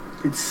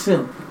It's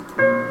simple.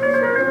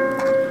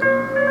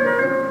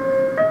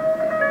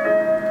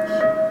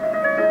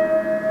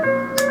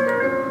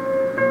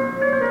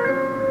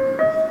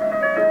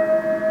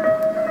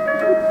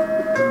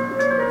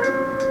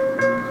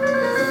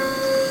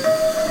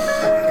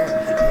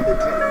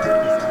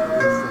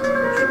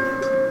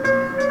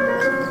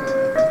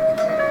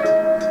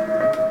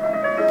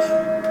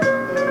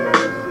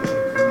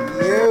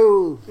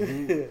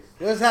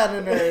 What's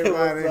happening,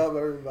 everybody? What's up,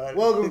 everybody?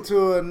 Welcome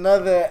to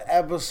another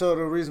episode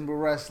of Reasonable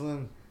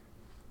Wrestling.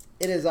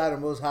 It is I, the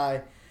Most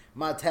High,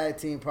 my tag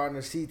team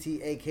partner,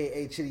 CT,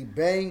 aka Chidi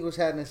Bang. What's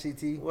happening,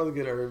 CT? What's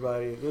good,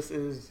 everybody? This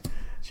is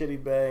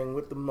Chidi Bang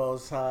with the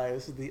Most High.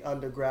 This is the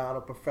underground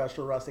of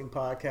professional wrestling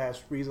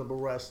podcast, Reasonable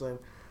Wrestling,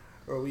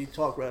 where we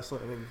talk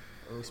wrestling and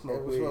we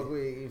smoke weed.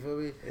 You feel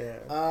me?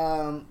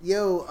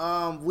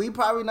 Yeah. We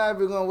probably not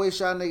even gonna waste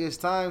y'all niggas'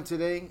 time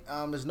today.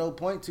 There's no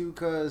point to,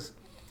 cause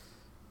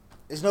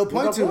it's no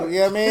point to. You know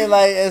what I mean?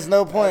 Like, it's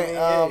no point.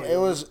 It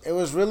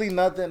was really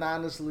nothing,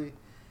 honestly.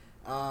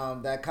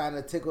 That kind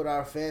of tickled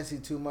our fancy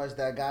too much.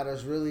 That got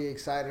us really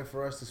excited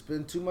for us to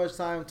spend too much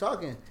time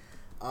talking.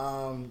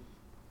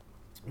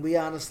 We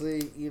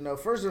honestly,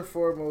 first and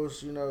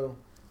foremost, the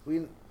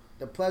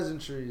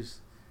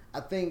pleasantries. I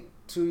think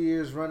 2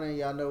 years running,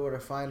 y'all know where to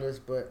find us.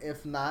 But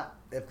if not,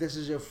 if this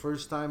is your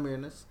first time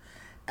hearing us,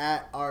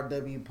 at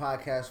RW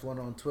Podcast 1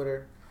 on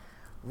Twitter.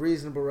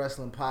 Reasonable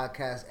Wrestling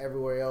Podcast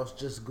everywhere else.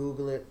 Just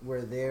Google it.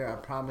 We're there. I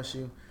promise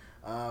you.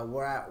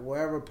 We're at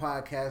wherever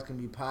podcasts can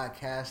be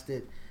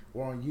podcasted.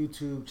 We're on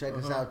YouTube. Check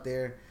us out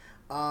there.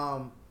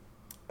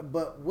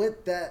 But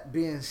with that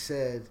being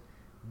said,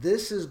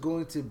 this is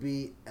going to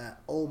be an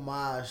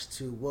homage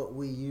to what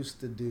we used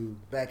to do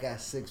back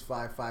at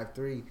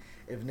 6553.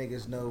 If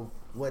niggas know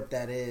what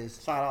that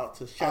is. Shout out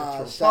to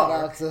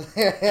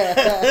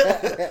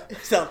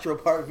Central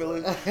Park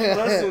Village.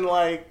 Listen,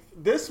 like,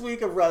 this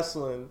week of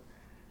wrestling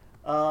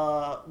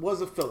was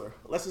a filler.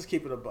 Let's just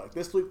keep it a buck.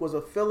 This week was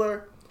a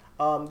filler.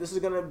 This is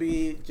gonna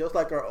be just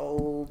like our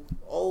old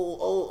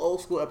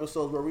school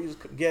episodes where we just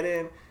get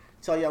in,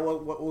 tell y'all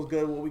what was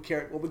good, what we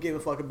cared, what we gave a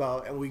fuck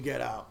about, and we get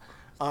out.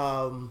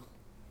 I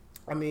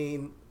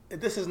mean,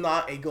 this is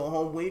not a go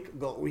home week.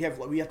 We have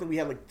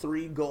like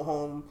 3 go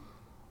home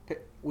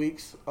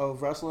weeks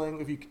of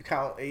wrestling if you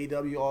count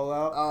AEW All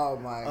Out. Oh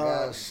my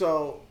gosh.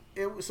 So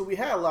we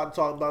had a lot to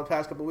talk about the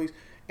past couple of weeks.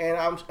 And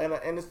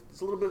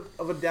it's a little bit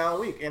of a down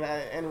week,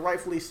 and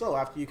rightfully so.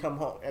 After you come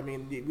home, I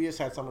mean, we just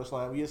had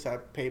SummerSlam, we just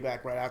had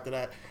Payback right after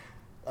that.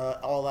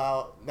 All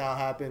Out now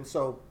happened,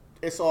 so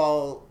it's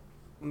all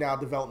now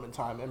development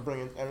time and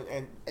bringing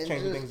and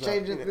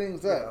changing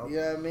things up. You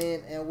know what I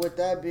mean? And with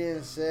that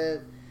being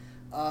said,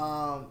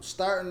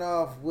 starting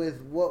off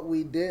with what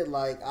we did,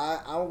 like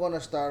I'm gonna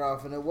start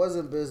off, and it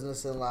wasn't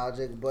business and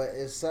logic, but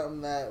it's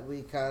something that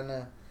we kind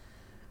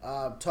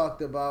of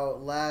talked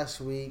about last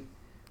week.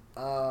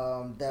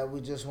 That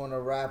we just want to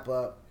wrap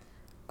up.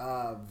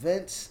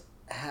 Vince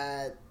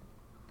had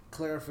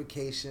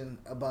clarification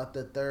about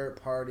the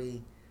third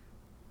party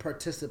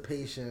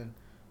participation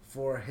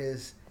for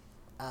his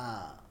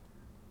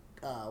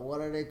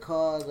what are they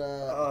called?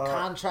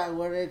 Contract.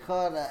 What are they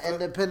called?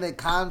 Independent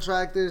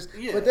contractors.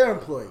 Yeah, but they're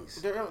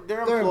employees.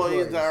 They're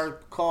employees that are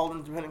called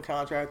independent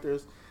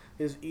contractors.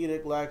 His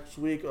edict last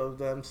week of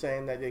them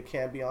saying that they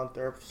can't be on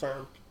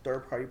certain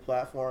third party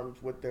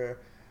platforms with their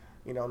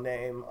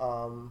name,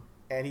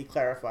 and he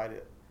clarified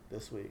it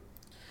this week.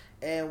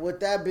 And with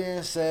that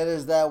being said,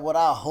 is that what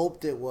I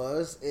hoped it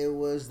was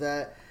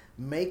that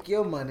make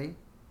your money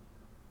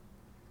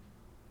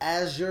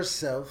as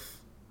yourself,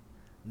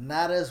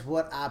 not as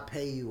what I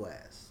pay you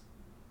as.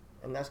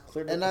 And that's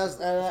clear. And that's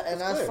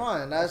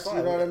fine. That's fine.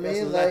 You know what I mean? That's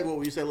exactly what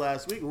we said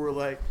last week. We were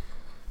like,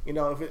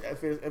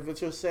 if it's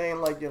just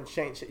saying like you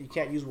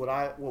can't use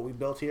what we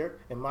built here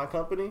in my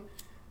company,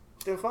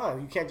 then fine.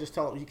 You can't just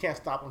tell them. You can't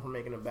stop them from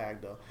making a bag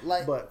though.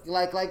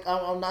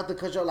 I'm not the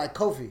cut like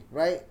Kofi,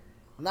 right?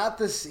 Not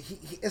this.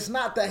 It's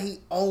not that he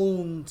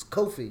owns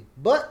Kofi,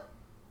 but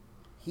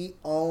he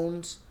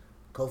owns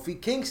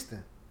Kofi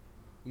Kingston.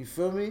 You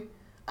feel me?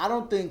 I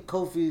don't think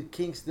Kofi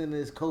Kingston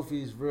is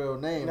Kofi's real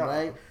name,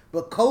 right?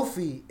 But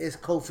Kofi is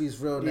Kofi's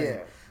real name.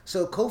 Yeah.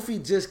 So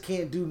Kofi just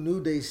can't do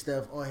New Day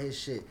stuff on his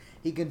shit.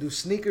 He can do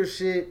sneaker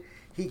shit.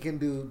 He can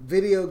do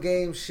video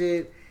game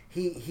shit.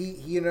 He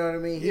you know what I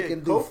mean? He can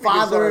do Kofi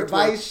father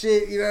advice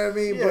shit, you know what I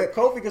mean? Yeah, but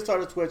Kofi can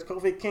start a Twitch.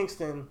 Kofi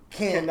Kingston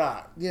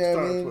cannot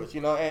start a Twitch,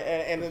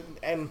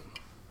 and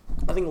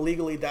I think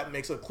legally that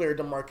makes a clear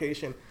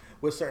demarcation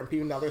with certain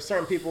people. Now, there's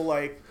certain people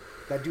like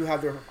that do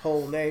have their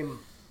whole name.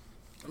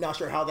 Not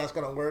sure how that's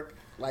gonna work.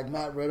 Like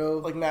Matt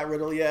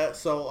Riddle, yeah.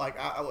 So like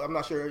I'm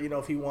not sure,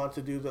 if he wants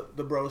to do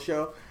the bro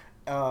show,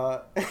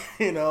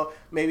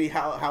 maybe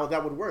how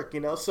that would work,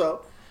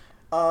 So,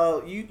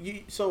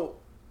 so.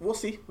 We'll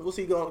see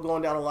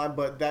going down the line,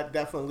 but that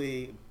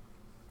definitely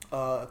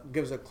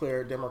gives a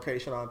clear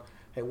demarcation on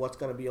what's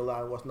going to be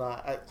allowed and what's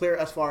not. Clear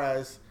as far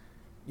as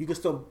you can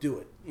still do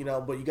it,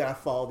 but you got to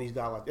follow these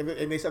guidelines.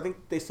 And I think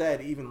they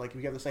said even like if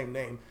you have the same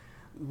name,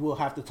 we'll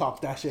have to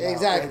talk that shit out.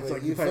 Exactly.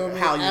 Like, you feel me?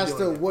 How you as to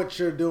doing it. what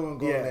you're doing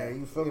going Yeah, there.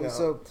 You feel me? know.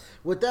 So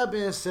with that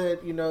being said,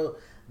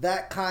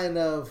 that kind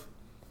of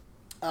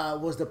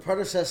was the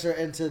predecessor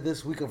into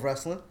this week of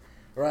wrestling.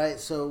 Right,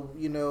 so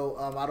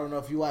I don't know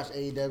if you watch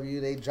AEW.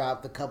 They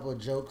dropped a couple of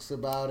jokes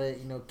about it.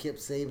 Kip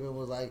Sabian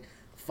was like,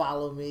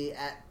 "Follow me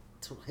at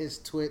his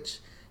Twitch."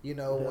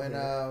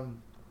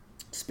 When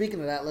speaking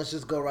of that, let's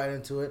just go right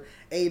into it.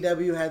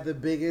 AEW had the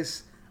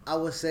biggest, I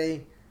would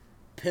say,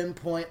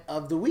 pinpoint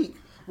of the week.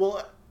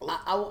 Well,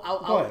 I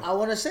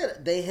want to say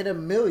that they hit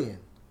 1 million.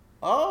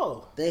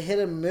 Oh, they hit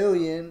 1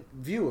 million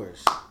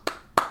viewers.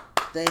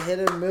 They hit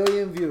 1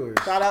 million viewers.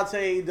 Shout out to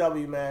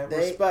AEW, man.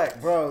 Respect.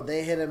 Bro,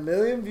 they hit 1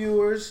 million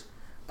viewers.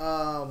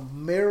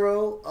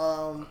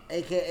 Miro,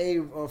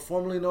 a.k.a.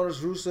 Formerly known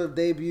as Rusev,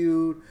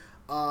 debuted.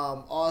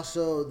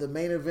 Also, the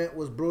main event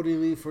was Brody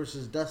Lee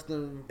versus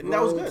Dustin Rhodes. And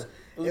that was good.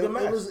 It was a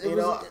good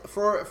match.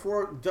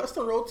 For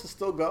Dustin Rhodes to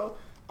still go,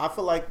 I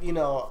feel like,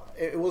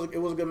 it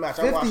was a good match.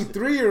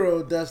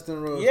 53-year-old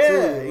Dustin Rhodes,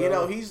 yeah,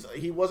 too,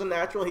 he was a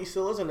natural. He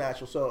still is a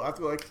natural. So I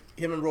feel like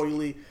him and Brody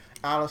Lee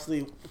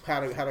honestly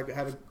had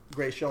a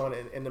great showing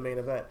in the main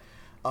event.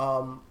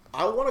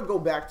 I want to go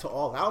back to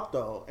All Out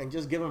though and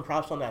just give him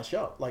props on that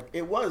show. Like,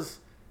 it was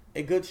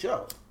a good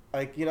show.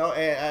 Like,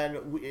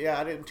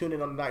 I didn't tune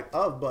in on the night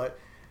of, but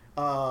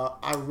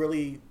I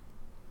really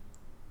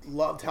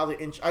loved how I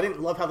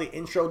didn't love how they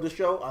introed the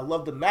show. I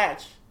loved the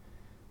match,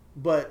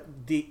 but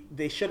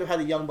they should have had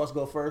the Young Bucks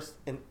go first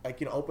and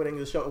opening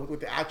the show with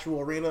the actual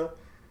arena.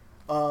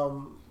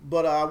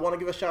 But I want to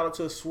give a shout out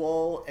to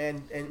Swole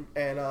and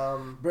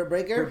Britt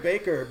Baker? Britt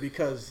Baker,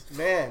 because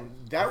man,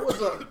 that was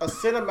a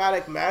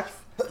cinematic match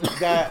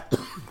that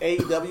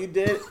AEW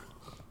did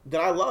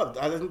that I loved.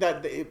 I think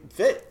that it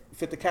fit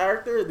the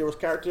character.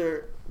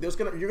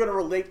 You're gonna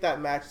relate that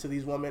match to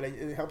these women, and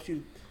it helps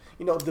you,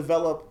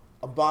 develop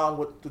a bond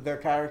with their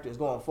characters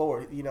going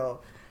forward.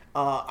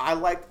 I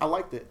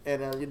liked it,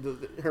 and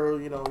her,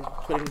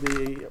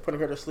 putting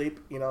her to sleep,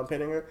 and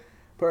pinning her.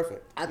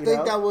 Perfect. I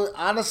think that was,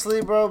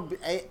 honestly, bro,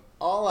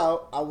 All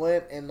Out. I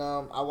went and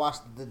I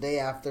watched the day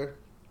after.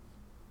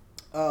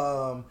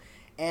 And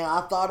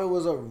I thought it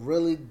was a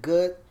really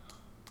good,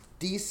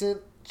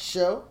 decent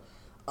show.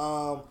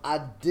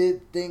 I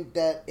did think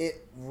that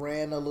it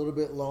ran a little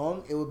bit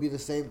long. It would be the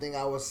same thing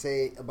I would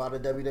say about a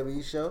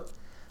WWE show.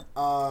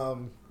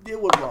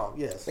 It was long,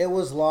 yes. It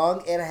was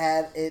long. It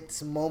had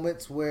its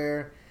moments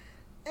where,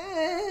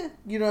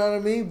 you know what I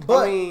mean?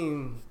 But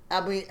I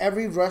mean,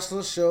 every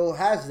wrestling show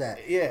has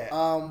that. Yeah.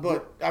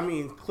 But I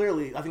mean,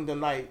 clearly, I think the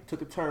night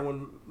took a turn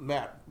when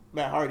Matt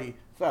Hardy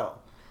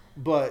fell.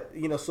 But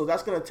so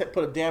that's gonna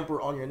put a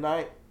damper on your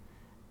night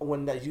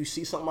when you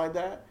see something like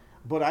that.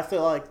 But I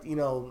feel like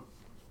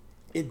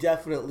it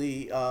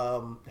definitely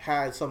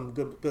had some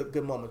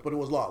good moments. But it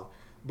was long.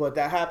 But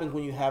that happens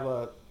when you have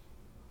a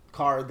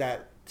card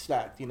that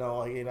stacked. It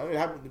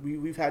happened,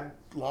 we've had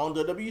long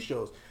WWE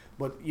shows.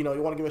 But you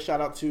want to give a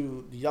shout out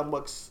to the Young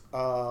Bucks.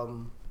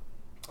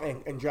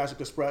 And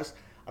Jurassic Express,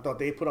 I thought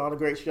they put on a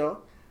great show.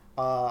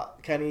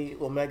 Kenny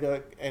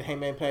Omega and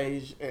Hangman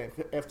Page and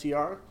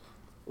FTR, it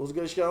was a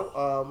good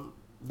show.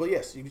 But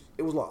yes,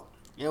 it was long.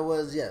 It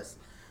was, yes.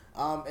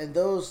 And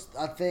those,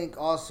 I think,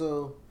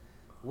 also,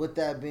 with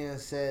that being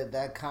said,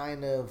 that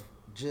kind of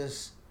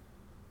just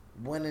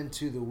went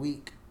into the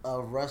week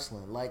of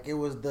wrestling. Like, it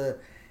was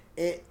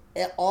it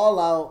All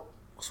Out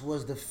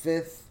was the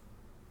 5th,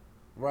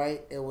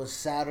 right? It was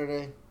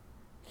Saturday.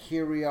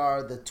 Here we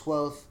are, the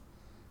 12th.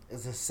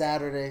 It's a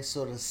Saturday,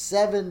 so the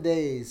 7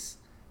 days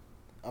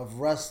of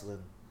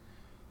wrestling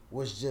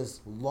was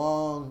just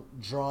long,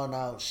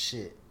 drawn-out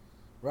shit,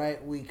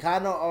 right? We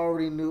kind of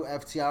already knew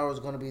FTR was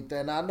going to be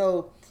there. And I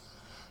know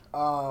a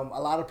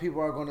lot of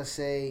people are going to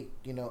say,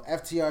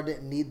 FTR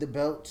didn't need the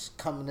belts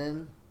coming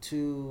in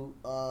to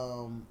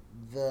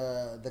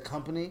the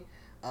company.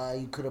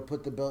 You could have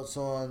put the belts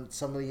on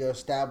some of your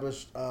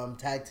established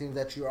tag teams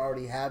that you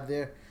already have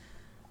there.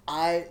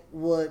 I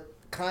would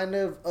kind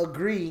of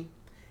agree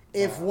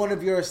if one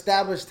of your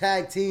established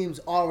tag teams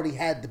already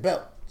had the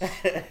belt.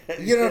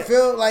 You know what I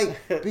feel? Like,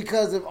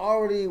 because if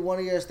already one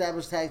of your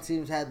established tag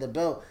teams had the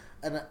belt,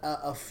 and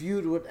a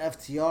feud with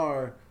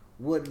FTR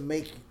would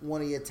make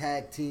one of your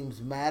tag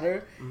teams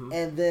matter. Mm-hmm.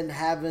 And then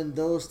having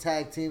those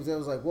tag teams that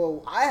was like,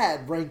 well, I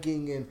had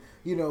ranking and,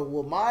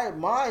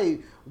 my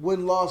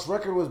win-loss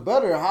record was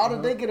better. How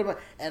did they get it?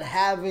 And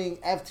having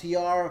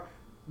FTR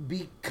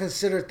be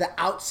considered the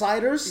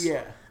outsiders.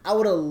 Yeah. I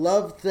would have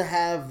loved to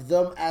have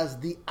them as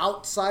the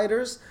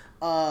outsiders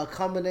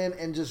coming in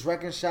and just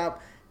wrecking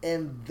shop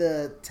in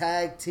the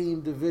tag team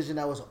division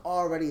that was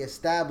already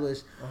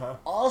established. Uh-huh.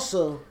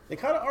 Also, they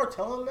kind of are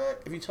telling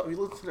that. If you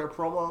listen to their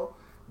promo,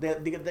 they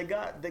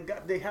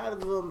had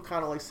them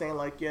kind of like saying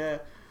like, yeah,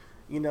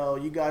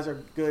 you guys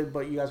are good,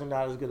 but you guys are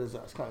not as good as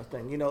us, kind of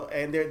thing.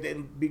 And they're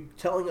be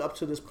telling up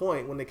to this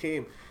point when they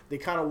came, they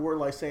kind of were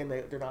like saying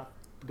they're not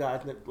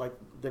guys that, like,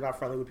 they're not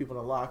friendly with people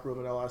in the locker room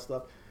and all that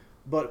stuff.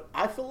 But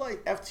I feel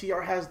like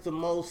FTR has the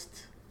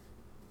most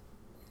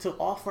to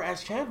offer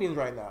as champions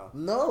right now.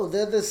 No,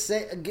 they're the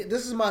same.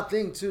 This is my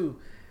thing, too.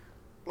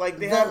 Like,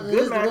 they have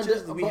good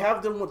matches. We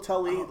have them with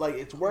Tully. Like,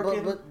 it's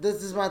working. But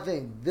this is my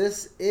thing.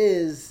 This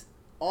is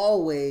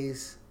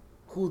always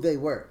who they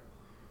were.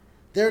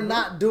 They're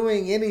not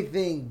doing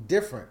anything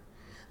different.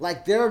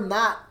 Like, they're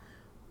not...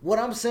 What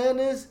I'm saying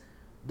is,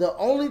 the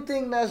only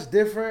thing that's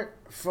different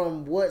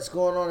from what's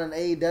going on in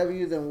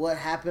AEW than what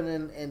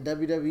happened in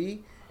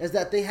WWE is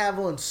that they have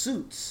on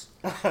suits.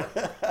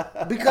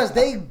 Because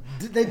they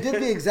did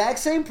the exact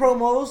same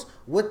promos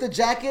with the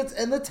jackets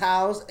and the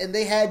towels, and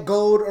they had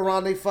gold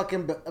around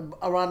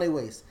their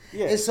waist.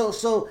 Yeah. And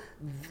so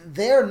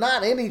they're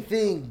not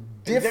anything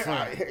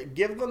different.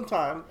 Give them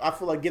time. I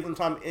feel like give them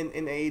time in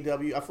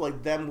AEW. I feel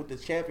like them with the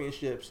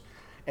championships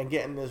and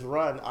getting this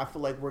run. I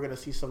feel like we're gonna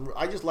see some.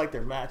 I just like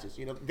their matches.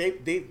 You know,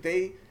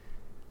 they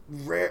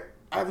rarely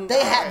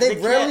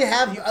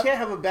have. You can't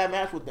have a bad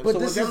match with them. But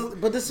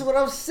this is what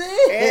I'm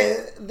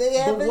saying.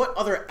 But what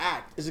other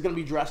act is it going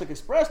to be? Jurassic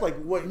Express? Like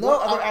what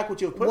other act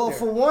would you have put there? Well,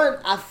 for one,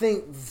 I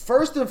think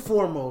first and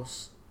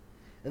foremost,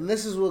 and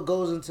this is what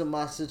goes into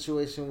my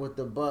situation with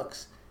the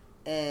Bucks,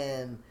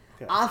 and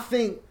I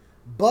think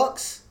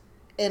Bucks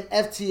and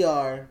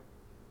FTR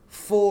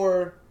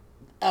for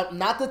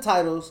not the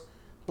titles,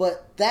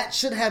 but that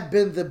should have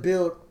been the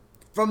build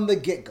from the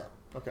get-go.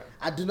 Okay.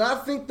 I do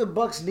not think the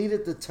Bucks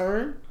needed to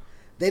turn.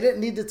 They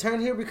didn't need to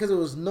turn here because there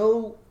was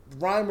no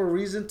rhyme or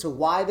reason to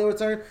why they were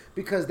turning,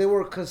 because they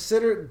were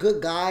considered good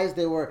guys.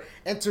 They were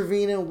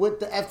intervening with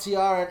the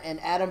FTR and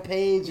Adam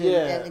Page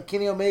and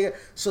Kenny Omega.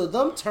 So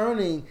them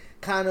turning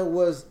kind of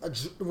was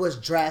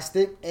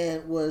drastic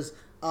and was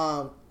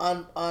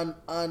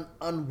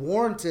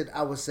unwarranted,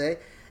 I would say.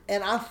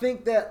 And I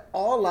think that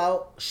All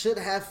Out should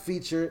have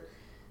featured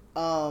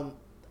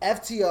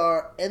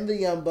FTR and the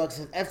Young Bucks,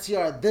 and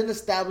FTR then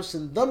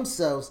establishing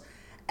themselves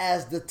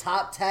as the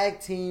top tag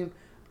team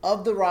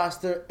of the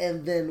roster,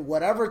 and then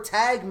whatever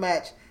tag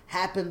match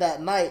happened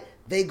that night,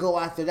 they go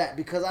after that.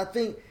 Because I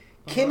think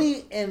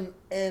Kenny and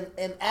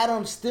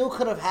Adam still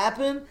could have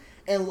happened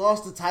and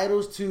lost the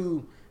titles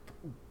to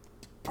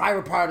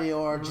Private Party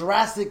or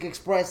Jurassic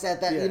Express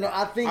at that. Yeah. You know,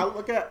 I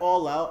look at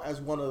All Out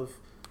as one of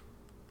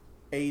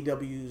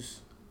AEW's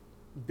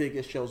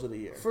biggest shows of the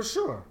year. For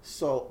sure.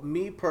 So,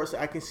 me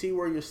personally, I can see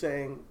where you're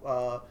saying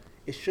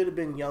it should have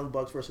been Young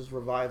Bucks versus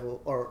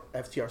Revival, or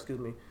FTR, excuse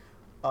me,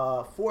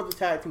 for the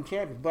tag team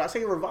champions. But I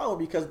say Revival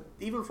because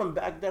even from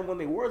back then when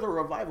they were the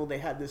Revival, they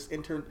had this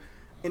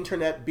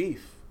internet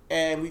beef.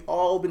 And we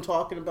all been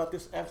talking about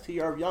this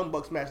FTR Young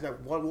Bucks match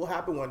that will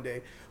happen one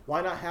day.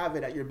 Why not have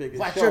it at your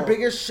biggest show? At your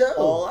biggest show.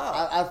 All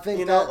Out. I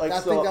think that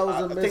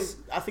was a miss.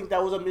 I think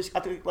that was a miss. I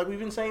think, like we've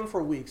been saying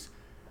for weeks,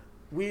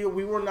 we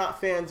were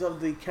not fans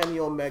of the Kenny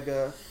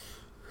Omega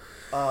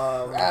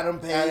Adam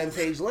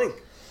Page link.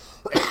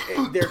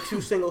 They're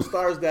two single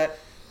stars that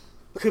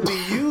could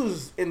be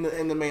used in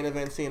the main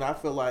event scene, I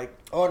feel like.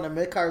 Or in the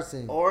mid-card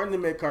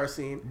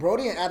scene.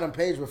 Brody and Adam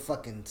Page were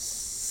fucking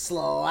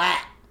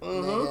slack.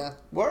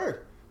 Mm-hmm.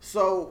 Word.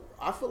 So,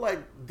 I feel like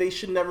they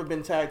should never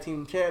been tag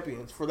team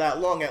champions for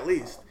that long, at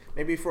least.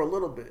 Maybe for a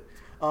little bit.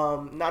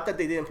 Not that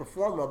they didn't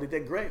perform well. They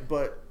did great.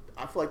 But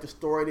I feel like the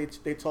story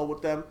they told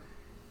with them,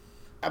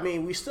 I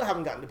mean, we still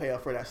haven't gotten the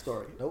payoff for that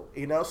story. Nope.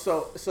 You know?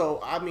 So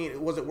I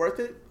mean, was it worth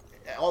it?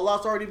 All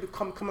Out's already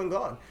come and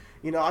gone.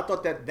 You know, I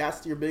thought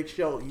that's your big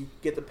show. You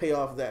get the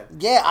payoff then.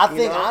 Yeah, I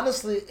think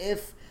honestly,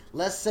 if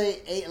let's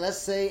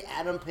say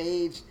Adam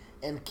Page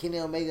and Kenny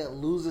Omega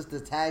loses the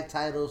tag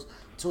titles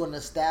to an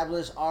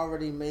established,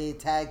 already made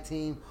tag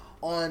team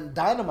on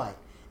Dynamite,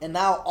 and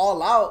now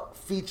All Out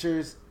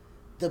features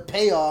the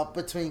payoff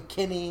between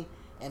Kenny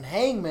and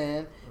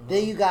Hangman. Mm-hmm.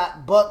 Then you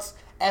got Bucks,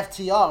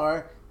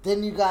 FTR.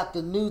 Then you got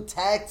the new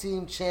tag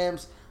team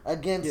champs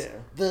against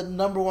the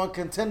number one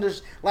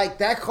contenders. Like,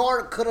 that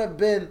card could have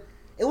been,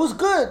 it was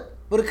good,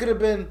 but it could have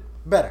been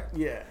better.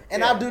 Yeah.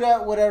 And I'll do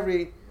that with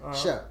every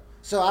show.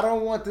 So I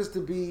don't want this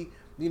to be,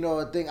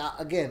 a thing.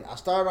 I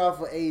started off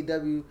with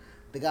AEW.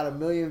 They got 1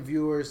 million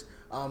viewers.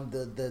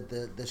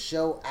 The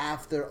show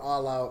after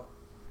All Out,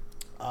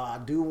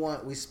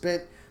 we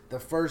spent the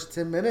first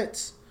 10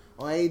 minutes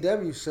on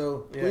AEW.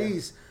 So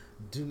please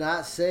do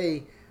not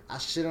say I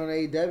shit on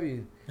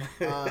AEW.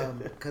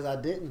 Because I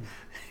didn't.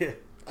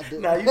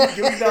 No, you were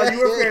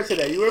fair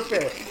today. You were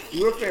fair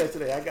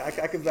today.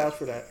 I can vouch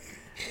for that.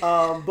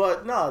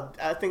 But no,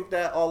 I think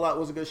that All Out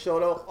was a good show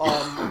though.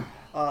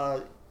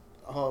 I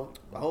hope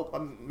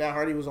Matt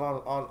Hardy was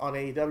on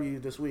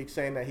AEW this week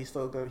saying that he's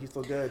still good. He's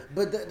still good.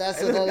 But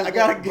that's I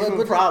gotta give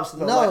him props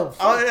though. No,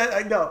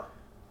 I know.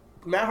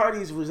 Matt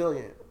Hardy's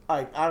resilient.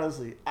 Like,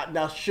 honestly.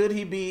 Now, should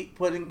he be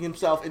putting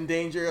himself in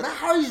danger? Matt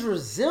Hardy's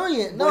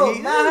resilient. No,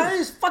 Matt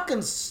Hardy's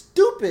fucking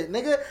stupid,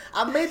 nigga.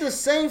 I made the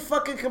same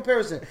fucking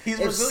comparison. He's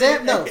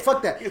resilient.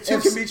 Fuck that. It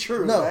can be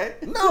true,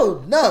 right?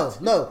 No.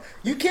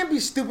 You can't be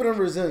stupid and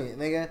resilient,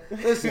 nigga.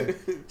 Listen,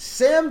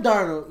 Sam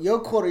Darnold, your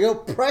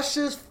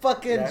precious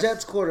fucking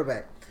Jets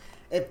quarterback.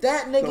 If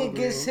that nigga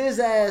gets his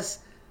ass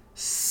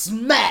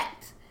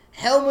smacked,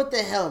 helmet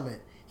to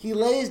helmet, he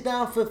lays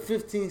down for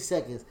 15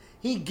 seconds.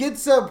 He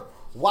gets up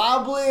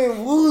wobbly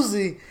and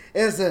woozy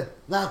and said,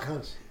 "Now,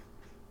 coach,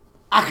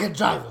 I can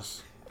drive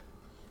us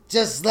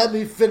Just let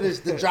me finish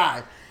the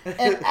drive.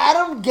 And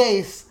Adam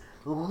Gase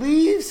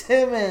leaves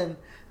him in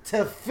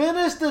to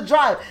finish the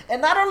drive.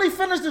 And not only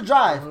finish the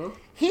drive,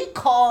 he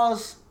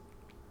calls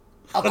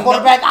a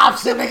quarterback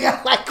option,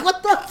 nigga. Like,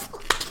 what the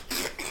fuck?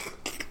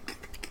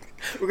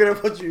 We're going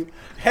to put you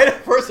head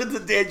first into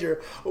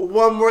danger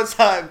one more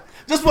time.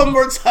 Just one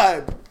more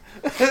time.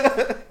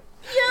 Yeah.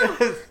 As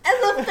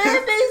a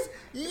fan base,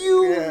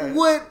 you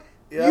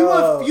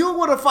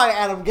would have fight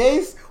Adam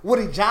Gase,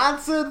 Woody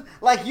Johnson.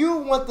 Like, you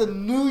want the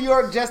New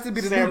York Jets to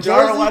be the Sam New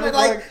Jersey. Darnold,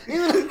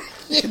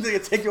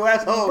 Like, take your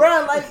ass home.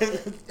 Bro, like,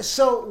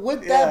 so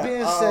with that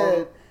being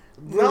said...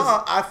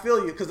 No, I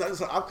feel you, because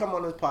I've come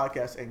on this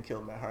podcast and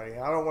killed Matt Hardy.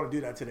 I don't want to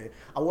do that today.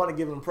 I want to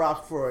give him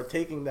props for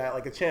taking that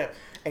like a champ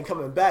and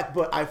coming back.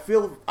 But I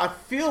feel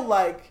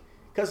like,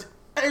 because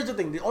here's the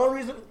thing. The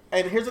only reason,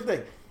 and here's the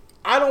thing,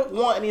 I don't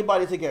want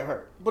anybody to get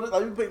hurt. But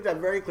let me make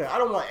that very clear. I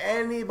don't want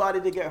anybody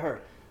to get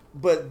hurt.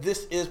 But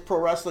this is pro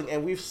wrestling,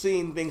 and we've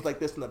seen things like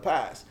this in the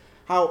past.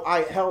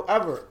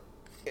 However,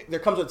 there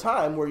comes a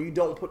time where you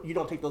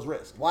don't take those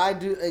risks. Why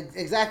do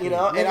exactly? You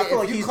know, and I feel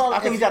like he's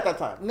at that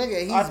time.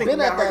 Nigga, he's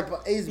been at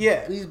that.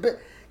 He's been.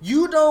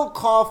 You don't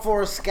call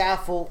for a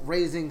scaffold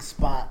raising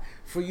spot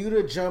for you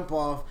to jump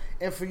off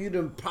and for you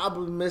to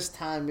probably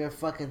mistime your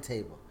fucking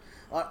table.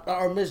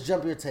 Or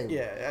misjump your table.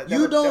 Yeah,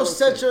 you don't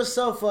set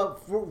yourself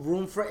up for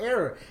room for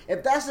error.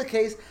 If that's the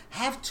case,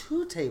 have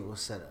 2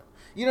 tables set up.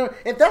 You know,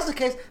 if that's the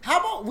case, how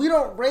about we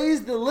don't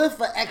raise the lift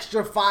an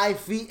extra 5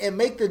 feet and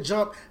make the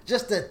jump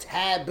just a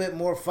tad bit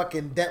more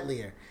fucking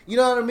deadlier? You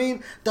know what I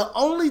mean? The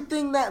only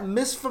thing that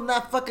missed from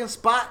that fucking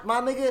spot, my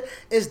nigga,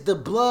 is the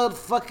blood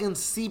fucking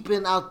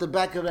seeping out the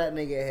back of that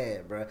nigga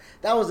head, bro.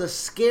 That was a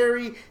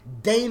scary,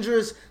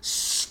 dangerous,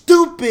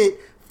 stupid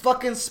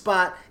fucking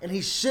spot, and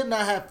he should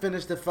not have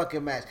finished the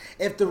fucking match.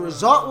 If the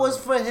result was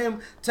for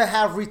him to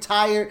have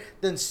retired,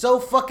 then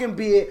so fucking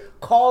be it.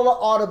 Call an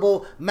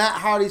audible.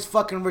 Matt Hardy's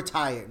fucking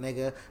retired,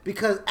 nigga.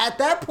 Because at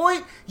that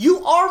point,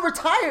 you are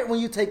retired when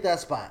you take that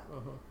spot.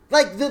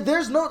 Like,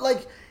 there's no,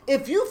 like,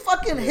 if you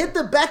fucking hit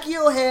the back of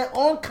your head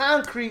on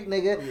concrete,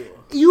 nigga,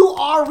 you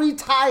are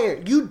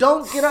retired. You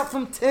don't get up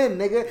from 10,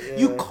 nigga. Yeah.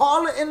 You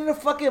call it in the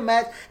fucking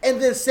match, and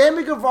then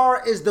Sammy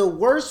Guevara is the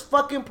worst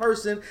fucking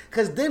person,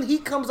 because then he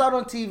comes out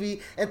on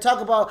TV and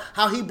talk about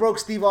how he broke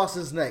Steve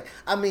Austin's neck.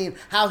 I mean,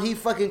 how he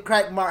fucking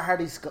cracked Matt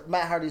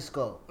Hardy's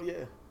skull.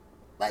 Yeah.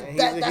 Like,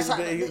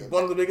 he's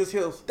one of the biggest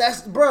heels.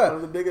 That's, bruh. One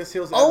of the biggest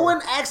heels ever.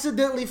 Owen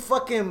accidentally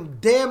fucking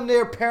damn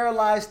near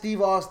paralyzed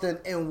Steve Austin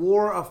and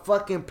wore a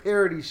fucking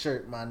parody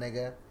shirt, my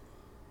nigga.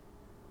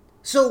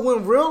 So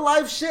when real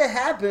life shit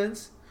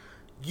happens,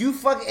 you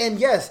fucking... And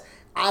yes,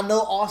 I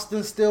know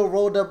Austin still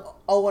rolled up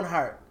Owen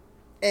Hart.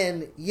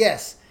 And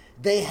yes,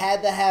 they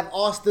had to have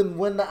Austin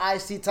win the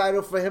IC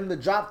title for him to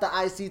drop the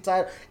IC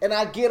title. And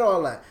I get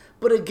all that.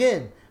 But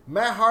again,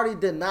 Matt Hardy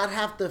did not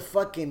have to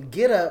fucking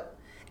get up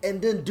and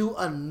then do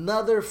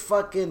another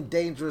fucking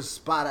dangerous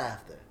spot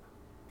after.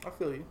 I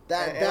feel you.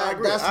 That's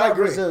not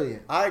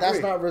resilient. I agree.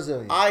 That's not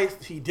resilient.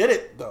 He did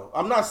it though.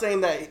 I'm not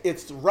saying that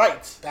it's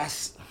right.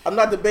 I'm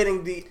not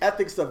debating the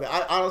ethics of it.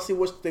 I honestly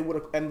wish they would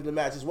have ended the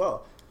match as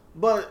well.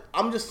 But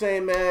I'm just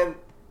saying, man,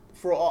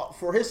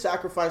 for his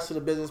sacrifice to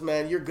the business,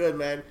 man, you're good,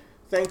 man.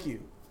 Thank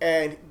you.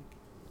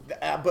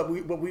 But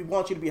we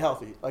want you to be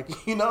healthy. Like,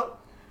 you know,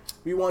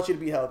 we want you to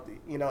be healthy,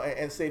 you know,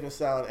 and safe and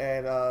sound.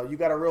 And you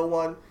got a real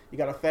one. You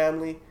got a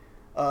family.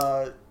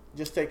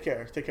 Just take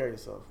care. Take care of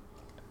yourself.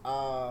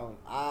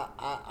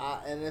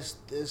 And it's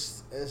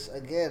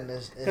again,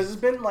 because it's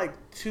been like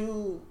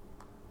two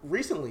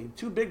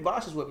big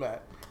botches with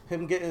Matt.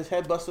 Him getting his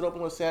head busted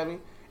open with Sammy,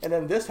 and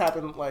then this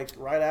happened like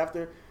right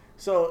after.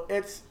 So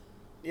it's,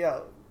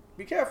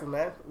 be careful,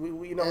 man.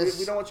 We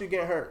don't want you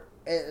getting hurt.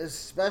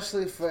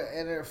 Especially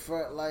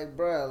for like,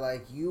 bro,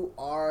 like you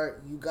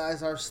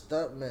guys are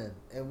stuntmen,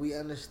 and we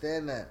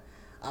understand that.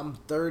 I'm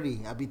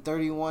 30. I'll be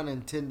 31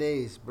 in 10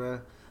 days,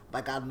 bro.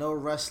 Like, I know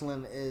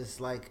wrestling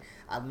is like,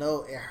 I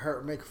know it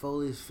hurt Mick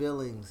Foley's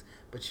feelings,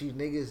 but you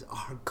niggas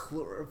are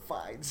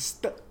glorified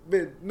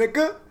stuntmen,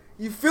 nigga.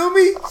 You feel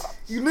me?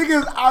 You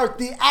niggas are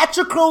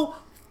theatrical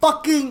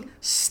fucking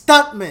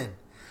stuntmen.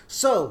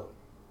 So,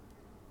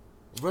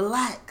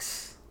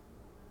 relax.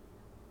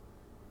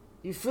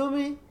 You feel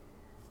me?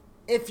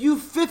 If you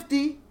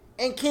 50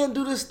 and can't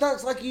do the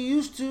stunts like you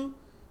used to,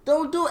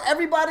 don't do it.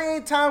 Everybody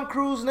ain't Tom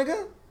Cruise,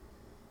 nigga.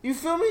 You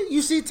feel me?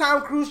 You see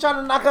Tom Cruise trying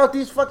to knock out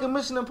these fucking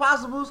Mission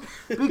Impossibles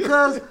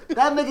because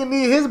that nigga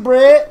need his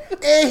bread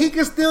and he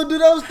can still do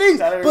those things.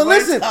 But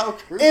listen,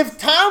 if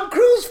Tom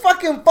Cruise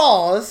fucking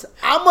falls,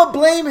 I'ma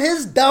blame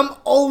his dumb,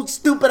 old,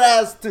 stupid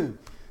ass too.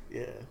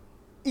 Yeah.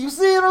 You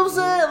see what I'm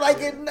saying? Like,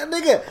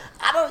 nigga,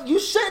 you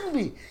shouldn't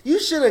be. You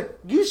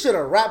should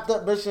have wrapped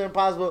up Mission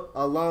Impossible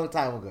a long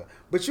time ago.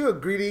 But you're a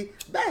greedy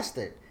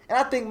bastard. And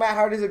I think Matt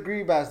Hardy's a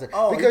greedy bastard.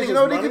 Oh, because you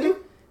know what he can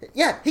do?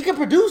 Yeah, he can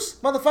produce,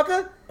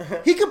 motherfucker.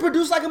 He can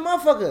produce like a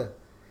motherfucker.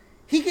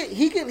 He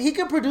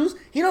can produce.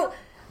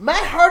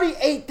 Matt Hardy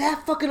ain't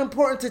that fucking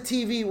important to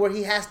TV where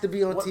he has to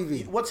be on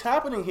TV. What's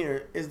happening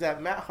here is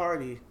that Matt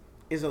Hardy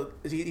he's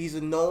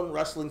a known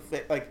wrestling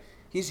fan. Like,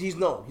 He's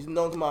known. He's a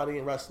known commodity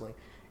in wrestling.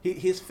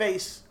 His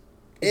face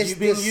It's is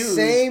being the used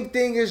same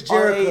thing as on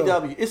Jericho.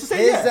 AEW. It's the same.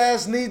 His Yeah.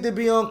 ass need to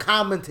be on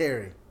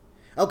commentary.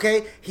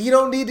 Okay? He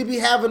don't need to be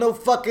having no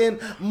fucking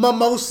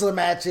mimosa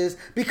matches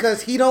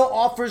because he don't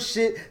offer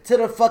shit to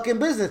the fucking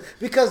business.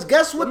 Because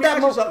guess what Let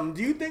me ask you something.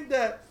 Do you think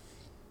that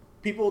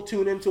people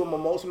tune into a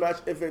mimosa match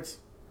if it's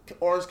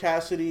Orange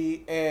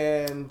Cassidy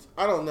and,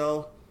 I don't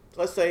know,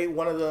 let's say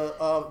one of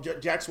the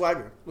Jack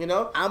Swagger, you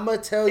know? I'm going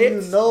to tell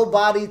you,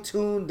 nobody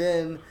tuned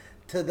in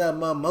to the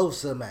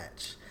mimosa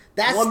match.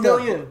 That's 1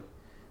 million.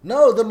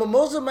 No, the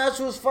mimosa match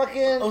was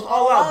fucking. It was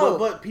all out,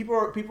 but people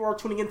are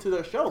tuning into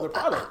their show, their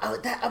product.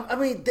 I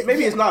mean,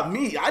 maybe it's not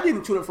me. I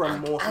didn't tune in for a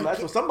mimosa match,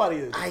 but somebody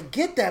is. I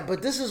get that,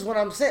 but this is what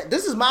I'm saying.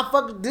 This is my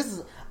fucking. This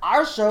is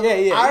our show.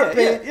 Our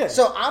opinion. Yeah.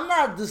 So I'm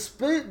not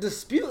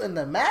disputing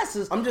the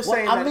masses. I'm just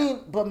saying. I mean,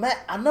 but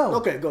Matt, I know.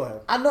 Okay, go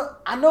ahead. I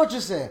know what you're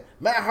saying.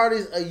 Matt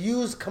Hardy's a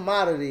used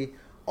commodity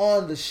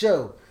on the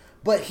show,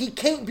 but he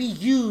can't be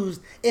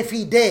used if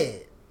he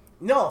dead.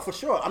 No, for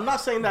sure. I'm not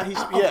saying that he's.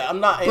 I'm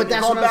not. But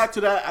that's going back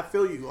to that. I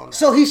feel you on that.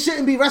 So he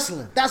shouldn't be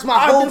wrestling. That's my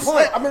whole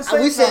point. I've been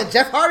saying we said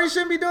Jeff Hardy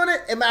shouldn't be doing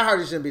it, and Matt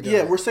Hardy shouldn't be doing it.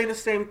 Yeah, we're saying the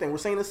same thing. We're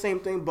saying the same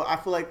thing, but I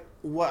feel like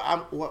where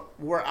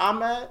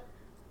I'm at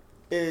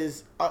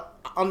is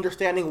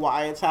understanding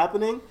why it's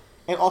happening,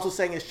 and also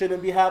saying it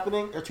shouldn't be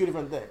happening are two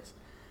different things.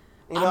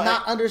 You know, I'm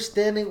not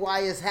understanding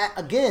why it's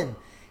again.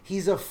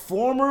 He's a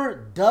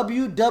former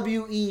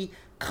WWE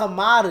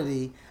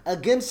commodity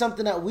against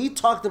something that we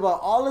talked about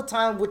all the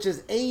time, which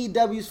is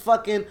AEW's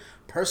fucking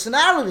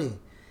personality.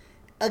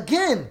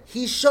 Again,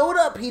 he showed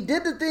up, he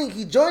did the thing,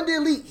 he joined the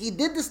Elite, he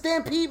did the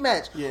Stampede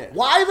match. Yeah.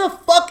 Why the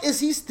fuck is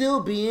he still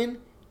being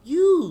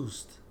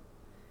used?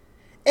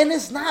 And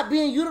it's not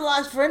being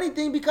utilized for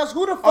anything because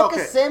who the fuck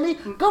is Sammy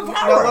Guevara?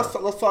 Now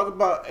let's talk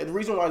about the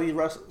reason why these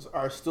wrestlers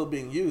are still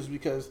being used,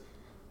 because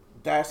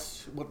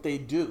that's what they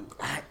do.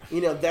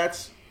 You know,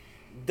 that's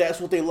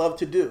what they love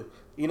to do.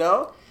 You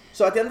know?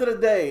 So at the end of the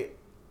day,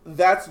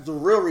 that's the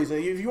real reason.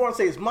 If you want to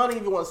say it's money,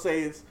 if you want to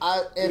say it's,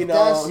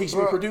 he should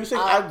be producing,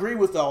 I agree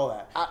with all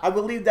that. I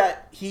believe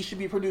that he should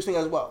be producing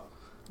as well.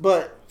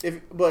 But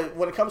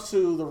when it comes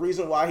to the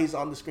reason why he's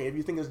on the screen, if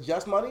you think it's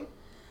just money?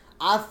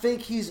 I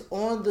think he's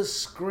on the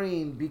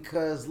screen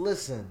because,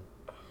 listen,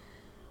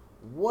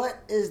 what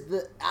is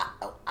the...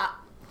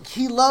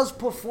 he loves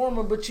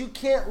performing, but you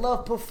can't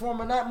love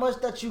performing that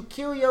much that you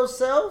kill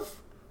yourself.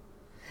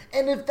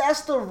 And if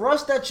that's the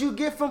rush that you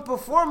get from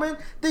performing,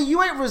 then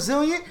you ain't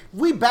resilient.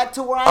 We back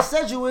to where I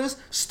said you was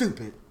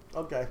stupid.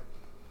 Okay.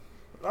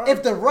 Right.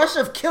 If the rush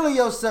of killing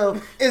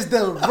yourself is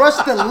the rush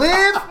to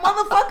live,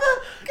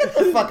 motherfucker, get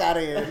the fuck out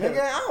of here,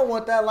 nigga. I don't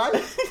want that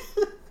life.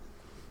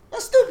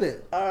 That's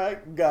stupid. All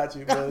right, got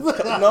you, man.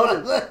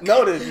 Noted.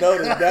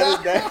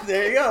 That.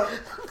 There you go.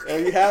 There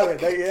you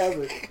have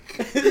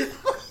it.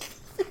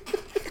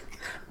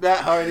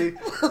 Matt Hardy,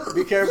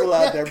 be careful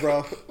out there,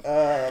 bro.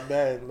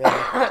 Man.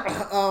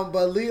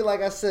 But Lee,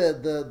 like I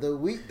said, the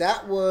week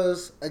that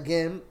was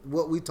again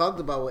what we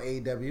talked about with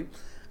AEW.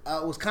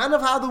 Was kind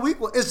of how the week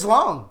was. It's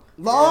long,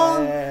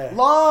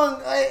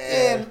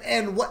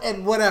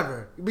 and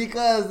whatever.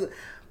 Because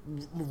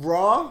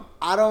Raw,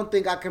 I don't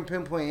think I can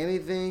pinpoint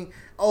anything.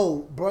 Oh,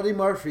 Buddy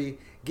Murphy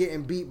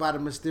getting beat by the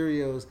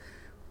Mysterios.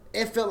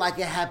 It felt like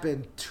it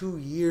happened 2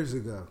 years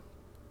ago.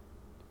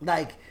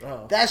 Like,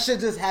 that shit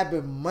just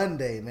happened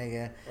Monday,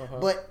 nigga.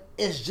 But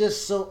it's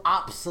just so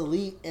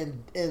obsolete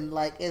and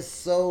like, it's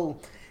so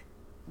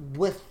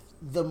with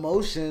the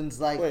motions.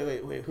 Like,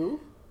 wait,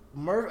 who?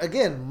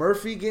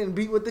 Murphy getting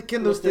beat with the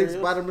kendo sticks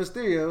by the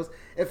Mysterios.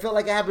 It felt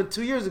like it happened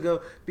 2 years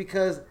ago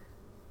because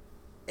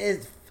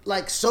it's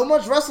like so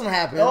much wrestling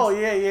happens. Oh,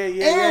 yeah.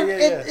 And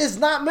it's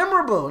not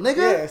memorable, nigga.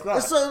 Yeah, it's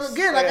not. So,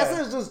 again, like I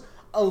said, it's just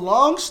a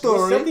long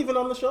story. Was Seth even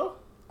on the show?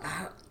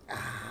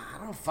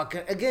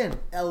 Again,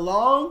 a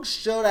long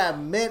show that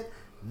meant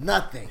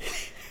nothing.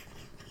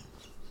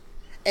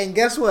 And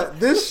guess what?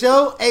 This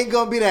show ain't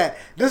gonna be that.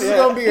 This is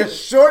gonna be a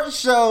short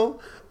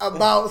show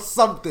about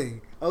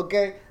something.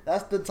 Okay?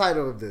 That's the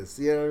title of this.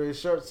 You know, a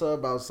short show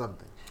about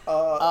something.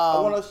 I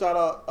want to shout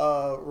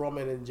out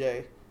Roman and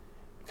Jay,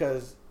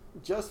 because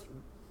just,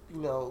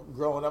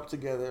 growing up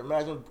together,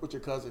 imagine with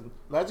your cousin.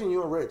 Imagine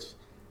you and Rich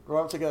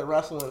growing up together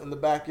wrestling in the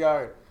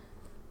backyard.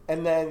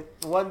 And then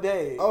one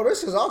day,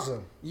 this is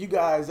awesome. You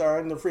guys are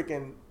in the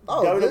freaking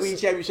WWE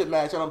Championship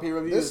match on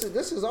pay-per-view.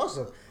 This is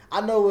awesome.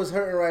 I know what's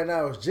hurting right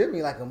now is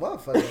Jimmy like a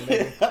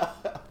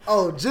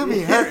motherfucker.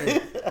 Jimmy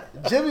hurting.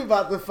 Jimmy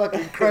about to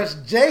fucking crush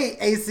Jay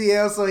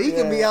ACL so he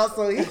can be out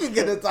so he can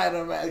get the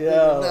title match.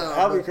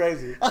 I'll be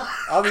crazy.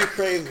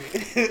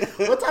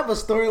 What type of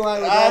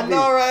storyline would that be? I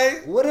know,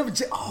 right? What if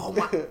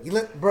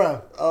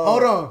bruh,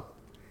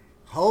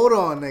 hold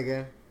on,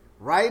 nigga.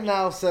 Right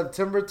now,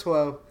 September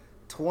 12th,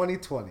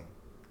 2020.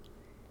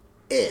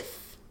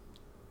 If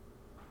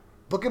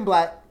Booking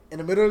Black in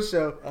the middle of the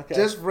show,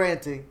 just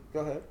ranting. Go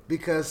ahead.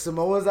 Because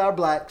Samoans are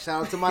black.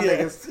 Shout out to my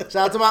niggas.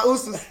 Shout out to my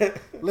Usos.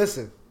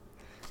 Listen,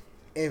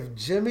 if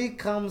Jimmy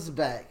comes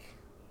back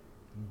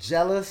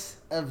jealous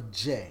of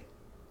Jay,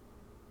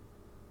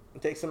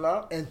 And takes him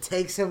out? And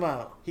takes him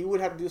out. He would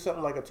have to do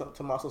something like a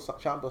Tommaso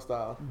Ciampa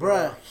style.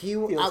 Bruh,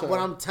 what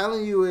I'm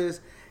telling you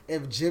is,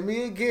 if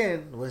Jimmy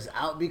again was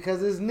out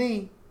because of his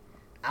knee,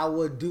 I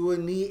would do a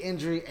knee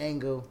injury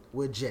angle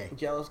with Jay.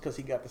 Jealous because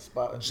he got the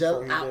spot.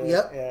 Yep.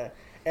 Yeah.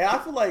 And I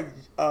feel like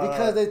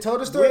because they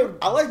told the story.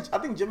 I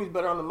think Jimmy's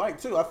better on the mic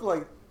too. I feel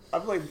like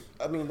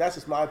I mean that's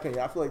just my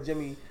opinion. I feel like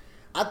Jimmy.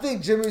 I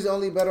think Jimmy's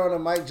only better on the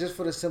mic just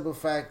for the simple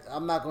fact.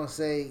 I'm not gonna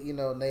say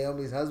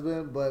Naomi's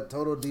husband, but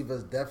Total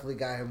Divas definitely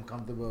got him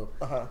comfortable.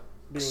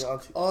 Being on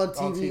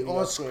TV,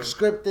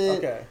 scripted.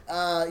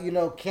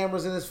 Okay.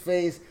 Cameras in his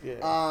face.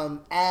 Yeah.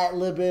 Ad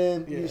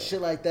libbing,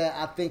 shit like that.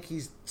 I think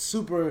he's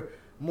super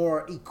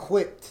more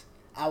equipped,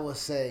 I would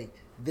say,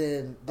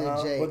 than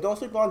Jay. But don't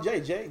sleep on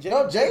Jay.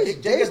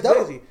 Jay's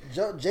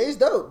dope. Jay's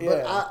dope.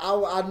 But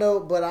I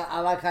know. But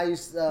I like how you.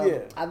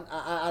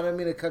 I don't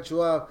mean to cut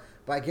you off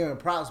by giving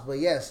props, but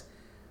yes,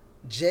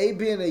 Jay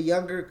being a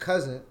younger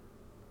cousin,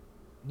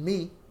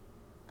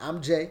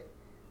 I'm Jay,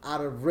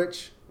 out of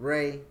Rich,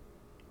 Ray,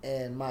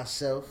 and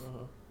myself.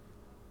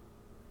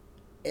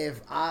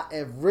 If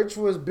Rich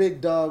was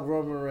Big Dog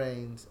Roman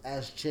Reigns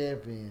as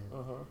champion.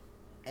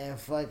 And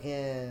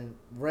fucking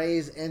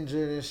Ray's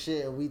injured and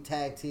shit, and we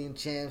tag team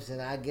champs, and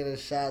I get a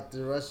shot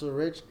to wrestle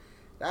Rich,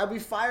 that'd be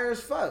fire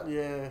as fuck.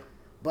 Yeah.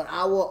 But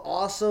I will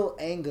also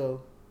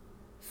angle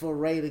for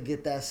Ray to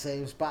get that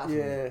same spot for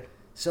me.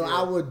 So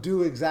I would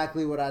do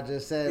exactly what I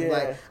just said.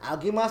 Like, I'll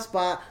get my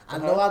spot. I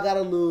know I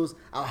gotta lose.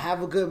 I'll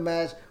have a good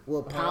match.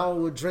 We'll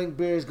pound, we'll drink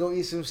beers, go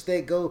eat some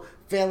steak, go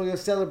family and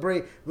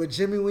celebrate. But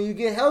Jimmy, when you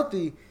get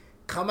healthy,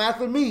 come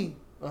after me,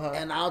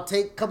 and I'll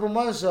take a couple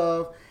months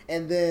off,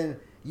 and then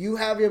you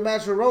have your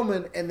match with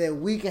Roman, and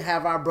then we can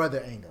have our brother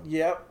angle.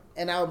 Yep.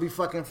 And that would be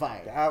fucking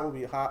fire. That would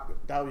be hot.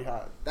 That would be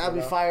hot. That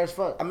would be fire as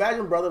fuck.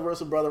 Imagine brother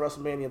versus brother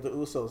WrestleMania, the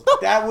Usos.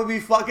 That would be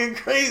fucking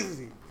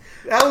crazy.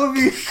 That would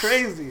be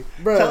crazy.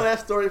 Bruh. Tell that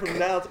story from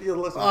now to you.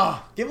 Listen,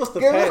 give us the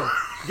pen.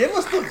 Give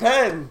us the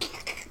pen.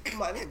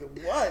 My nigga,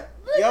 what?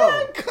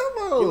 Yo, come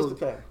on. Give us the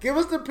pen. Give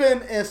us the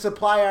pen and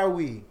supply our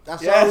weed.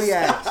 That's all we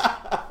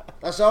ask.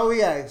 That's all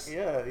we ask.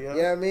 Yeah. You know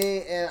what I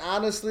mean? And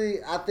honestly,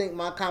 I think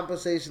my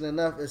compensation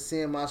enough is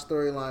seeing my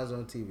storylines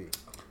on TV.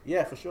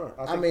 Yeah, for sure.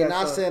 I mean,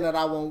 not saying that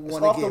I won't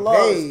want to get love.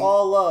 paid. It's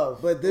all love.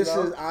 But this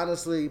is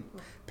honestly,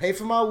 pay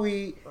for my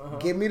weed,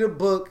 give me the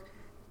book,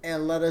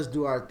 and let us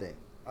do our thing.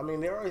 I mean,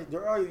 they're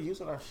already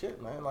using our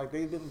shit, man. Like,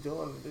 they've been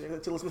doing,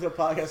 to listen to the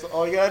podcast, so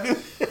all you gotta do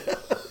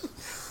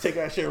take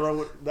that shit and run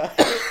with that.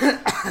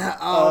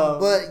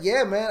 But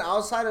yeah, man,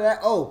 outside of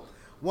that,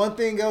 one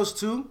thing else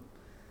too,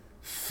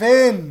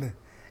 Finn.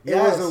 It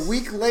was a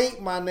week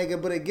late, my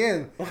nigga, but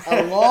again,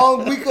 a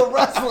long week of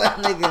wrestling,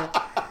 nigga.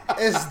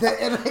 It's the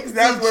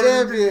NXT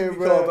champion,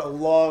 bro. Called a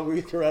long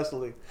week of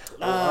wrestling.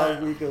 A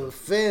long week of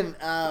Finn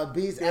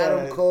beats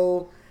Adam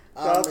Cole.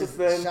 Shout out to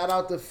Finn. Shout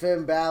out to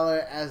Finn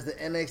Balor as the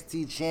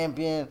NXT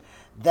champion.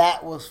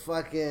 That was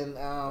fucking,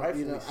 I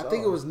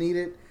think it was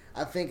needed.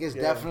 I think it's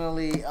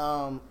definitely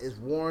is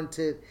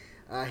warranted.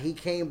 He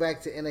came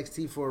back to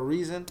NXT for a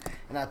reason,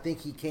 and I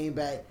think he came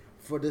back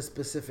for this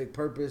specific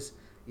purpose.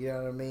 You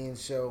know what I mean?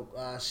 So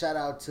shout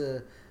out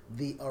to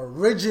the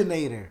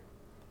originator.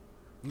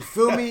 You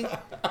feel me?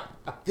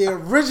 The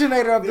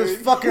originator of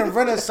this fucking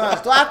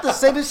renaissance. Do I have to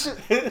say this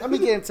shit? Let me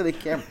get into the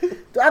camera.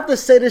 Do I have to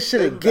say this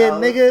shit again,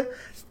 nigga?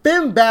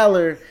 Finn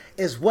Balor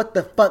is what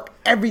the fuck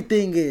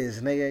everything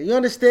is, nigga. You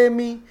understand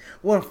me?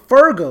 When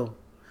Fergo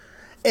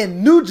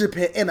in New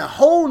Japan, in a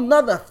whole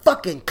nother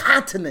fucking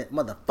continent,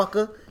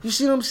 motherfucker. You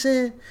see what I'm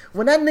saying?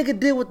 When that nigga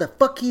did what the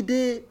fuck he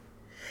did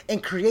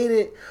and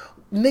created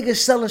niggas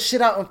selling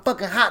shit out on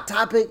fucking Hot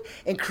Topic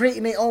and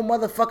creating their own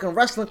motherfucking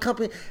wrestling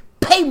company,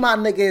 pay my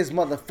nigga his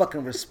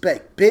motherfucking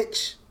respect,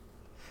 bitch.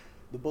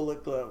 The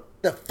Bullet Club.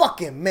 The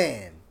fucking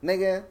man,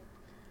 nigga.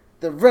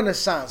 The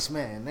Renaissance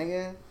man,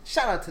 nigga.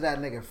 Shout out to that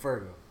nigga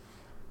Fergo.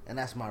 And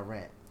that's my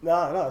rant.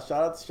 No.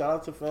 Shout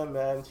out to Finn,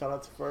 man. Shout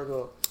out to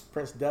Fergo,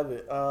 Prince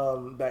Devitt,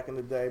 back in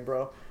the day,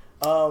 bro.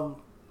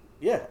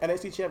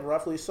 NXT champion,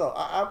 rightfully so.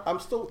 I'm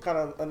still kind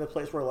of in a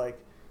place where, like,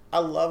 I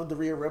love the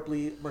Rhea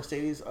Ripley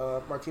Mercedes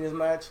Martinez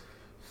match,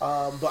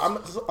 but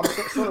I'm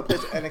still in a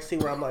place at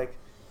NXT where I'm like,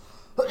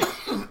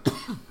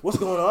 what's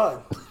going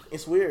on?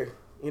 It's weird,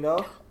 you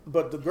know.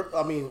 But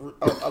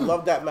I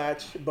love that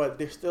match, but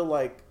they're still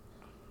like,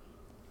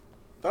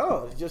 I don't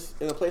know, it's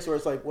just in a place where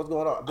it's like, what's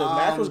going on? The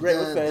match was great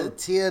with Finn.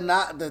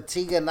 The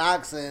Tegan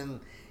Knox and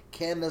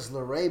Candice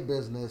LeRae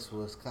business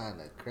was kind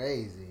of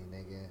crazy,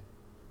 nigga.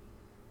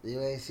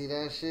 You ain't see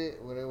that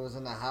shit when it was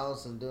in the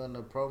house and doing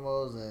the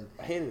promos, and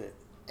I hated it.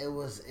 It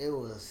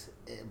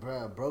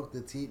broke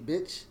the teeth,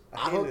 bitch.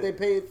 I hope they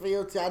paid for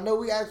your TV. I know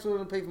we asked for them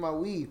to pay for my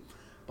weed,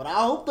 but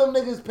I hope them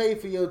niggas pay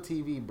for your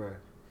TV, bro.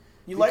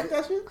 You like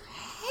that shit?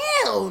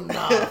 Hell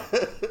no.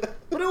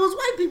 But it was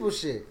white people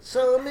shit.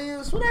 So, I mean, it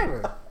was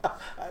whatever.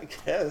 I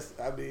guess.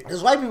 It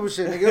was white people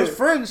shit, nigga. It was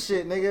friends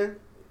shit, nigga.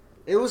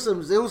 It was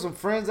some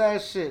friends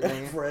ass shit,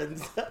 nigga.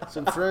 Friends.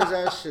 Some friends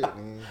ass shit,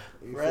 nigga.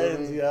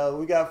 Friends, yo.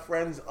 We got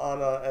friends on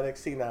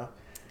NXT now.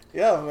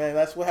 Yeah, man.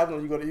 That's what happens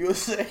when you go to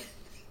USA.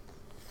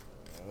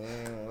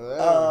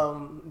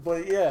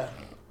 But yeah,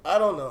 I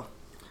don't know.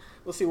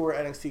 We'll see where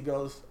NXT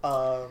goes.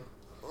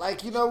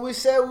 Like, we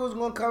said we was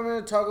going to come in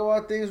and talk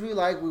about things we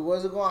like. We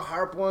wasn't going to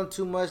harp on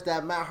too much.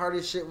 That Matt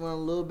Hardy shit went a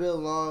little bit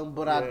long.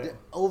 But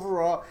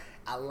overall,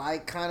 I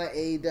like kind of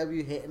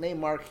AEW hitting their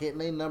mark, hitting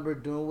their number,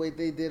 doing what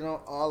they did on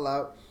All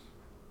Out.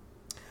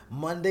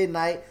 Monday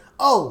night.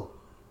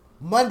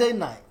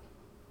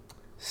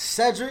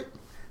 Cedric,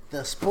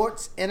 the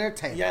sports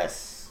entertainer.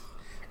 Yes.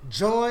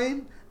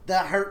 Joined the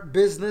Hurt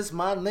Business,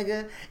 my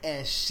nigga,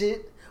 and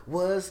shit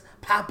was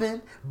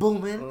popping,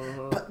 booming,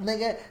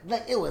 nigga.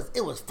 Like it was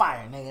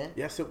fire, nigga.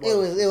 Yes, it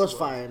was. It was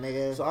fire,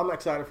 nigga. So I'm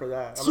excited for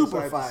that. I'm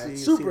super fire,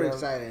 super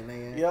excited,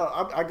 nigga. Yeah,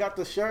 I got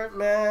the shirt,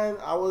 man.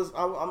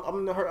 I'm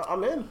in the Hurt.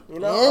 I'm in.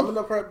 I'm in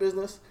the Hurt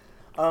Business,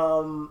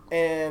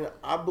 and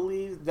I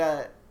believe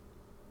that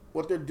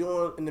what they're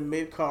doing in the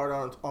mid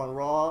card on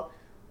Raw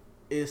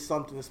is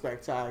something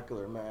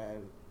spectacular,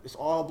 man. It's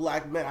all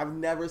black men. I've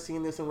never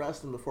seen this in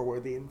wrestling before, where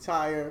the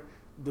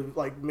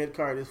mid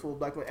card is full of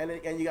black men,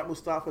 and you got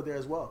Mustafa there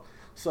as well.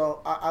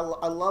 So I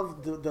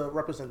love the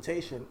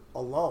representation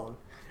alone,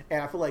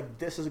 and I feel like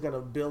this is gonna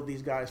build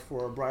these guys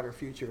for a brighter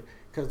future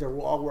because they're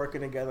all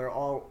working together.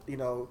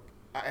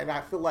 And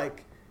I feel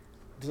like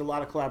there's a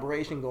lot of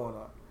collaboration going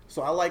on.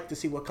 So I like to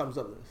see what comes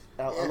of this.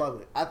 I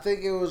love it. I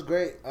think it was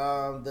great.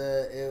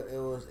 It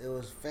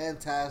was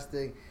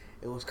fantastic.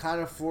 It was kind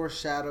of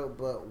foreshadowed,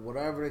 but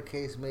whatever the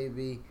case may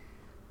be,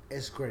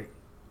 it's great.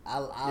 I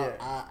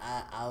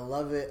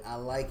love it. I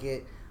like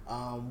it.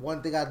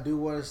 One thing I do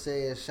want to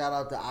say is shout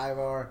out to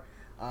Ivar.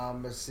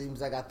 It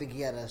seems like I think he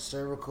had a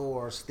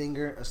cervical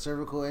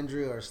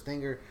injury or a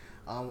stinger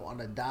on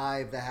a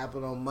dive that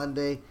happened on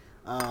Monday.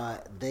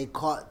 They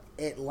caught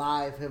it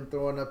live, him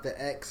throwing up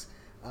the X.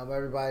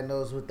 Everybody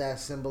knows what that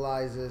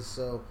symbolizes.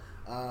 So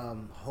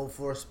hope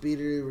for a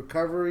speedy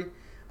recovery.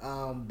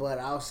 But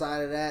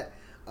outside of that,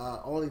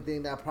 only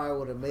thing that probably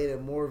would have made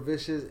it more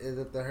vicious is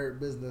if the Hurt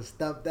Business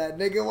stumped that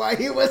nigga while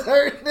he was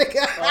hurt,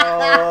 nigga.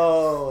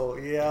 Oh,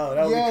 yeah,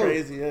 that would be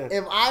crazy, yeah.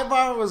 If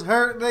Ivar was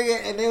hurt,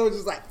 nigga, and they was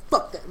just like,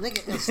 fuck that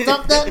nigga, and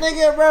stumped that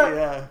nigga, bro.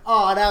 Yeah.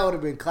 Oh, that would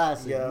have been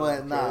classic. Yeah,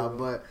 but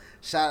but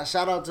shout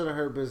out to the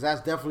Hurt Business. That's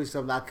definitely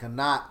something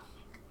I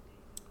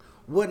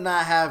would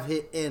not have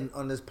hit in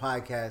on this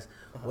podcast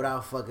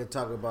without fucking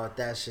talking about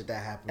that shit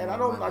that happened. And I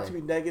don't like to be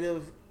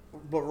negative,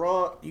 but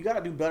Raw, you got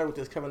to do better with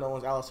this Kevin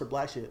Owens, Aleister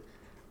Black shit.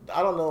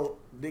 I don't know.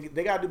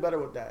 They got to do better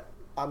with that.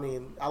 I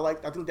mean, I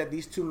think that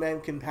these two men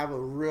can have a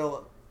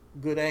real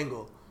good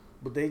angle,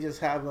 but they just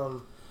have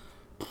them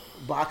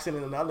boxing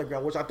in the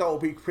underground, which I thought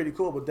would be pretty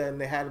cool, but then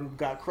they had him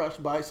got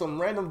crushed by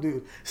some random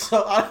dude.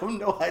 So I have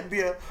no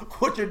idea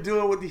what you're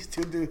doing with these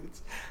two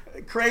dudes.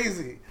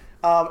 Crazy.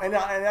 And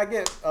I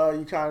get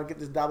you trying to get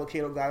this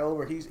Dabba-Kato guy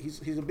over.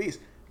 He's a beast.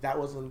 That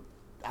wasn't.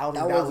 I don't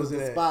think that wasn't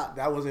the spot.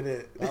 That wasn't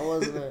it. That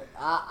wasn't it.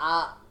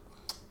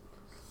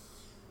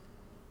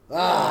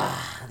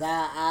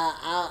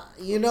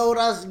 You know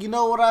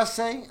what I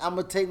say? I'm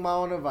gonna take my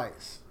own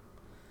advice.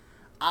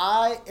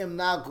 I am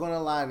not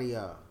gonna lie to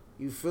y'all.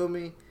 You feel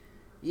me?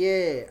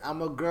 Yeah,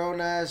 I'm a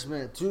grown ass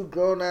man. Two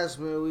grown ass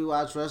men. We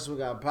watch wrestling.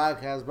 We got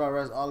podcasts about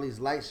wrestling. All these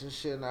lights and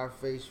shit in our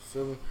face. You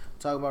feel me?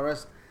 Talking about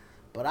wrestling.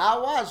 But I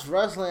watch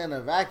wrestling in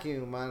a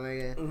vacuum, my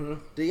nigga. Mm-hmm.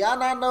 Do y'all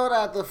not know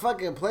that the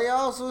fucking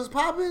playoffs was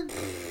popping?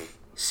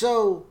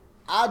 So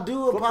I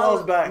do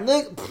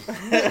apologize.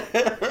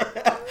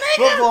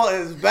 Football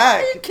is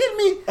back. Are you kidding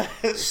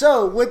me?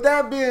 So with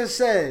that being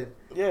said,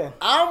 yeah,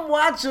 I'm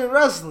watching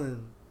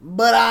wrestling,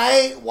 but I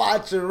ain't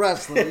watching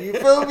wrestling. You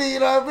feel me?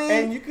 You know what I mean?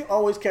 And you can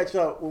always catch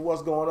up with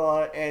what's going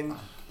on. And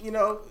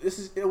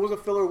it was a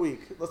filler week.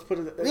 Let's put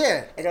it.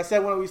 Yeah. Like I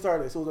said when we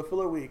started, it was a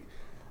filler week.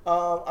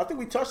 I think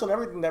we touched on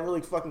everything that really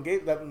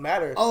fucking that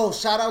mattered. Oh,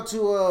 shout out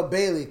to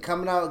Bailey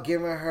coming out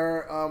giving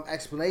her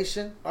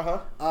explanation.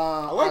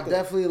 I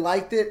definitely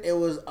liked it. It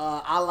was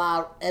a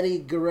la Eddie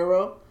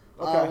Guerrero.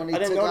 When he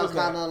took out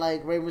kind of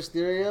like Rey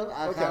Mysterio.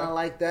 I kind of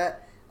like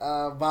that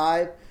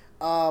vibe.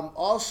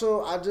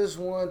 Also, I just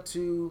want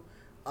to,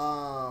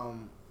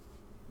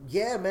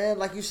 yeah, man,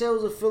 like you said, it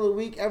was a filler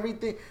week.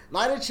 Everything.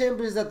 Night of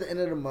Champions at the end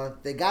of the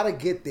month. They got to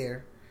get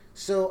there.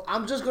 So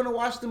I'm just going to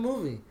watch the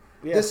movie.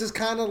 Yeah. This is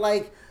kind of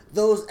like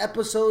those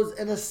episodes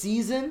in a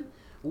season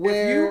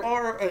where... If you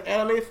are an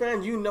anime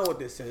fan, you know what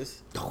this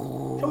is.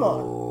 Come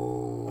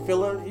on.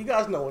 Filler, you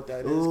guys know what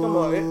that is. Come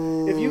on.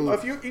 Even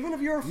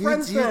if you're a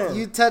Friends fan.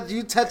 You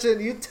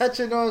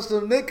touching on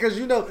some niggas, because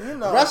you know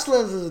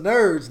wrestlers is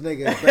nerds,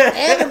 niggas. But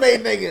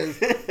anime niggas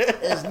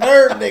is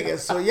nerd niggas.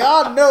 So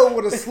y'all know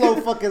what a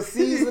slow fucking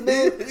season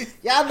is.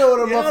 Y'all know what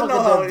a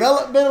motherfucking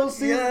developmental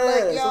season is.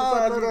 Like,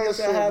 y'all know that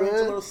shit, man.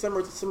 It's a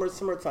little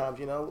simmer times,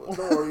 you know.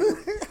 Don't worry.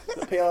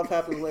 The payoff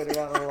happens later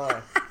down the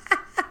line.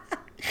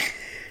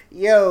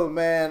 Yo,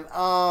 man,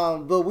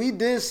 but we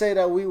did say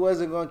that we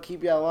wasn't going to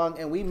keep y'all long,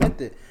 and we meant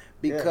it,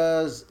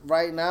 because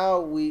right now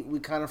we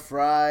kind of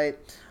fried.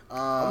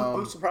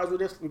 I'm surprised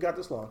we got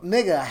this long.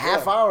 Nigga,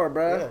 half hour,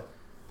 bro.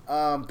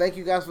 Yeah. Thank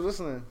you guys for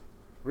listening.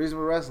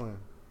 Reasonable Wrestling.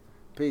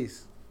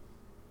 Peace.